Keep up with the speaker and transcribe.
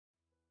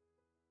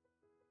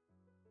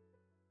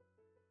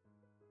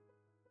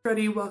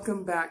Everybody,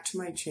 welcome back to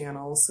my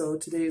channel. So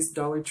today's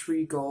Dollar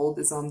Tree Gold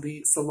is on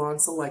the Salon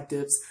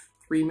Selectives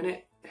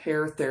 3-minute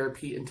hair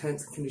therapy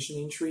intense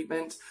conditioning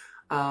treatment.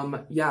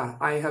 Yeah,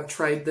 I have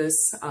tried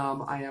this.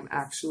 I am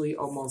actually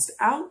almost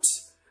out.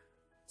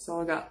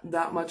 So I got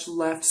that much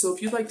left. So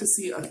if you'd like to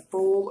see a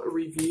full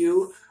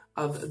review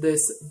of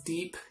this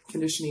deep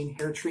conditioning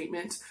hair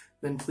treatment,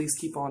 then please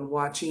keep on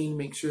watching.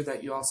 Make sure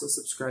that you also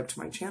subscribe to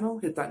my channel,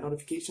 hit that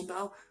notification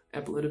bell. I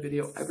upload a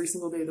video every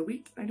single day of the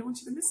week. I don't want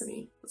you to miss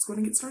any. Let's go ahead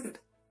and get started.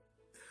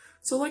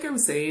 So like I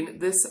was saying,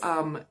 this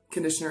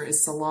conditioner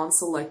is Salon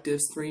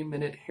Selectives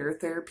 3-minute hair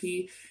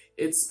therapy.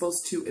 It's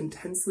supposed to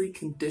intensely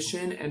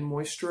condition and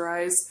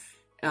moisturize.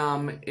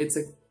 It's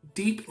a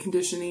deep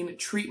conditioning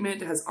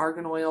treatment. It has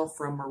argan oil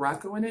from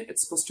Morocco in it.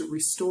 It's supposed to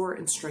restore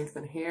and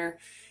strengthen hair.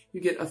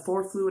 You get a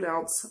 4 fluid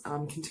ounce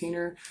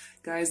container.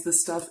 Guys,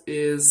 this stuff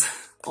is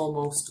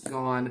almost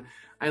gone.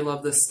 I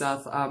love this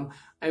stuff.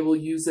 I will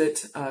use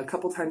it a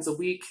couple times a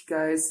week,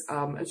 guys.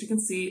 As you can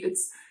see,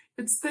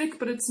 it's thick,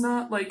 but it's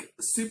not like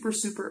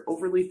super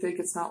overly thick.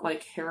 It's not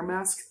like hair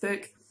mask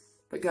thick.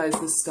 But guys,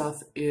 this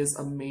stuff is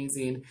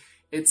amazing.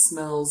 It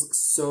smells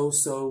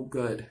so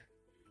good.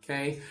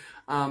 Okay,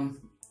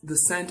 the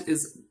scent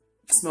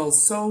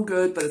smells so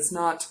good, but it's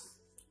not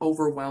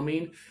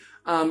overwhelming.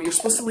 You're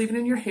supposed to leave it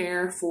in your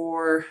hair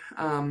for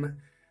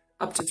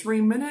up to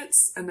 3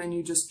 minutes, and then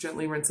you just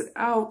gently rinse it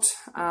out.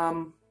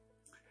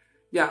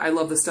 Yeah, I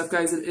love this stuff,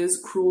 guys. It is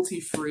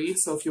cruelty-free,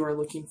 so if you are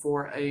looking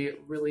for a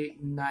really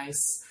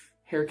nice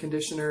hair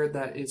conditioner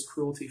that is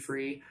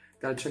cruelty-free,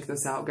 gotta check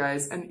this out,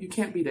 guys. And you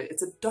can't beat it.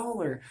 It's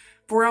 $1.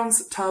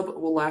 4-ounce tub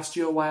will last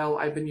you a while.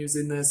 I've been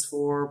using this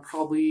for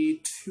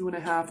probably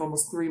 2.5,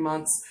 almost 3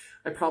 months.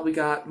 I probably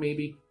got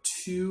maybe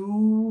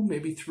 2,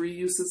 maybe 3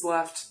 uses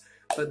left,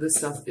 but this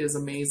stuff is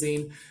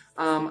amazing.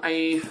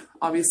 I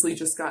obviously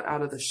just got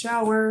out of the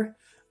shower.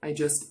 I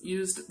just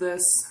used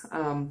this.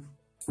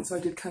 So I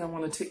did kind of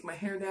want to take my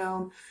hair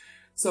down.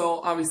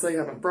 So obviously I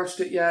haven't brushed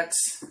it yet.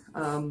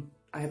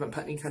 I haven't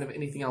put any kind of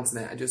anything else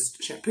in it. I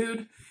just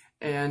shampooed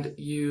and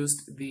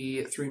used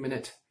the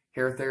 3-minute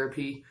hair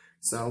therapy.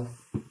 So,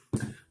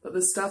 but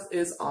this stuff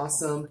is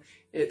awesome.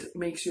 It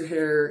makes your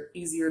hair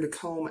easier to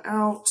comb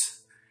out.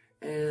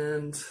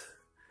 And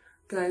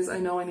guys, I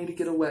know I need to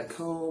get a wet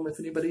comb. If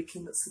anybody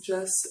can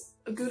suggest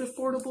a good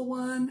affordable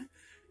one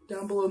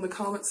down below in the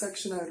comment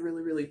section, I would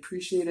really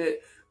appreciate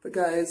it. But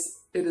guys,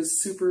 it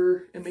is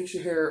it makes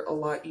your hair a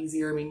lot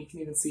easier. I mean, you can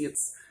even see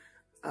it's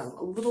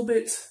a little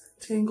bit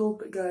tangled,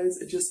 but guys,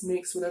 it just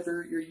makes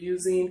whatever you're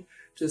using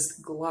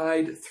just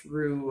glide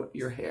through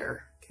your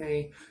hair,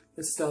 okay?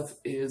 This stuff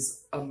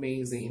is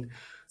amazing.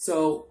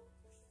 So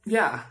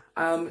yeah,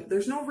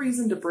 there's no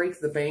reason to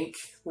break the bank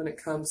when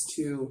it comes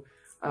to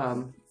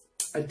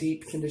a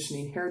deep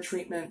conditioning hair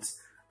treatment.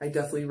 I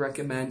definitely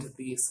recommend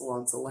the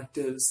Salon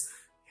Selectives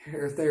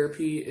hair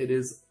therapy. It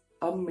is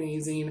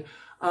amazing.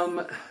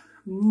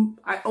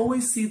 I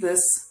always see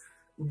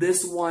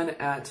this one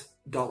at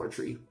Dollar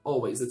Tree.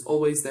 Always. It's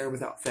always there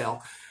without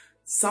fail.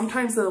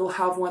 Sometimes they'll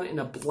have one in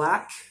a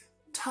black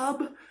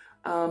tub.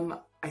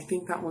 I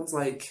think that one's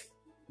like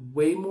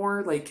way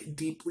more like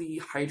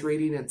deeply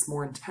hydrating. It's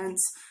more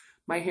intense.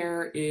 My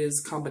hair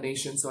is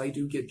combination, so I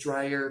do get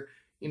drier,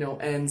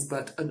 ends,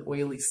 but an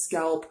oily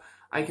scalp.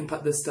 I can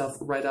put this stuff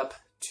right up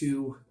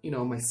to,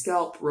 my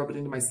scalp, rub it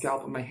into my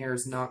scalp, and my hair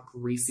is not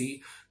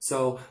greasy.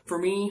 So for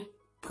me,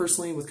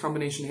 personally, with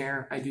combination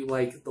hair, I do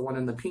like the one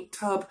in the pink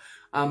tub.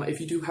 If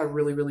you do have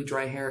really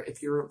dry hair,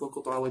 if your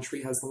local Dollar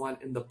Tree has the one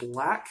in the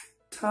black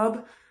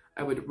tub,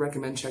 I would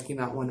recommend checking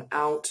that one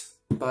out.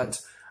 But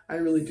I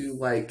really do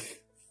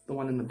like the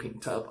one in the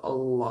pink tub a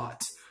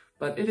lot.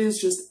 But it is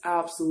just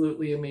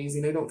absolutely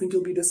amazing. I don't think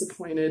you'll be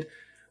disappointed.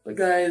 But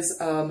guys,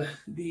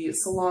 the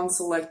Salon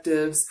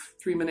Selectives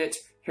 3-minute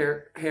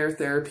hair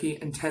therapy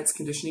intense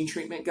conditioning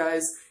treatment,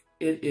 guys,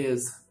 it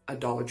is a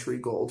Dollar Tree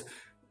Gold.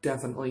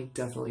 Definitely.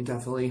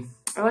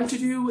 I like to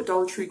do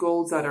Dollar Tree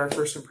Golds that are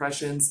first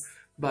impressions,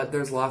 but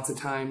there's lots of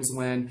times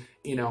when,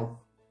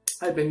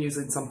 I've been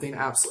using something,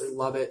 absolutely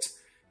love it,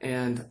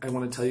 and I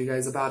want to tell you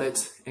guys about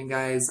it. And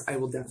guys, I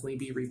will definitely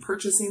be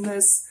repurchasing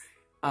this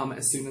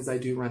as soon as I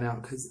do run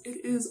out, because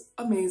it is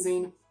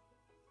amazing.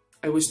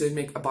 I wish they'd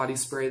make a body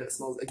spray that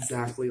smells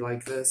exactly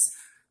like this,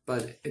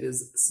 but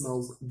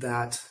smells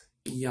that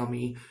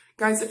yummy.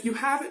 Guys, if you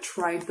haven't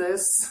tried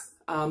this,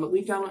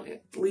 leave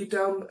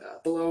down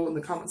below in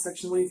the comment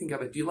section what do you think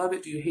of it. Do you love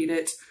it? Do you hate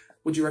it?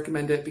 Would you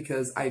recommend it?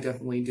 Because I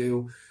definitely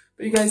do.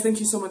 But you guys, thank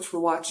you so much for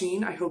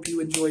watching. I hope you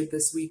enjoyed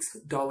this week's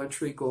Dollar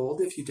Tree Gold.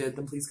 If you did,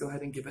 then please go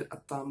ahead and give it a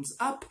thumbs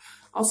up.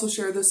 Also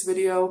share this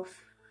video.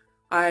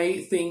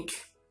 I think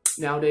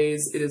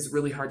nowadays it is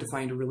really hard to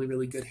find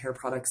really good hair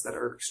products that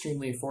are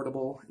extremely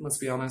affordable. And let's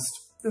be honest,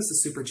 this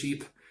is super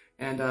cheap.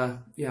 And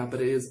yeah, but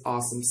it is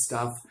awesome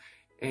stuff.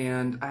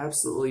 And I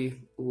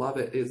absolutely love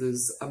it. It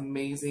is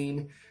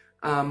amazing.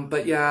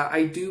 But yeah,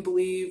 I do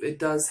believe it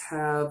does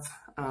have,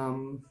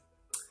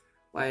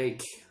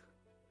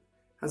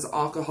 has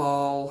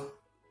alcohol,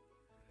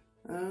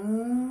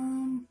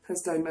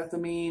 has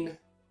dimethamine,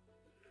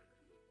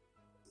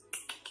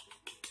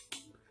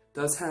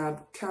 Does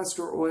have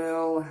castor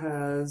oil,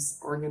 has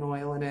argan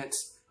oil in it.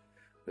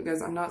 But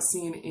guys, I'm not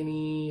seeing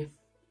any,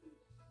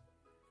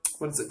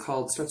 what is it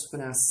called? Starts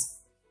with an S.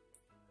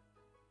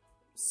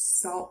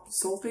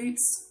 Sulfates?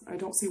 I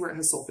don't see where it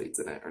has sulfates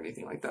in it or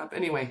anything like that. But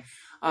anyway,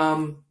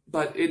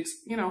 but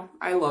it's, you know,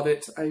 I love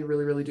it. I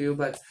really, really do.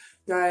 But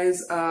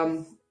guys,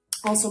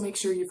 also make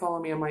sure you follow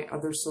me on my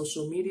other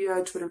social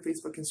media, Twitter,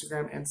 Facebook,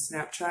 Instagram, and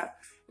Snapchat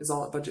is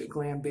all at Budget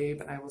Glam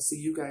Babe. And I will see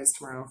you guys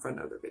tomorrow for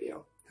another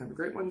video. Have a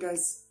great one,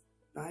 guys.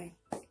 Bye.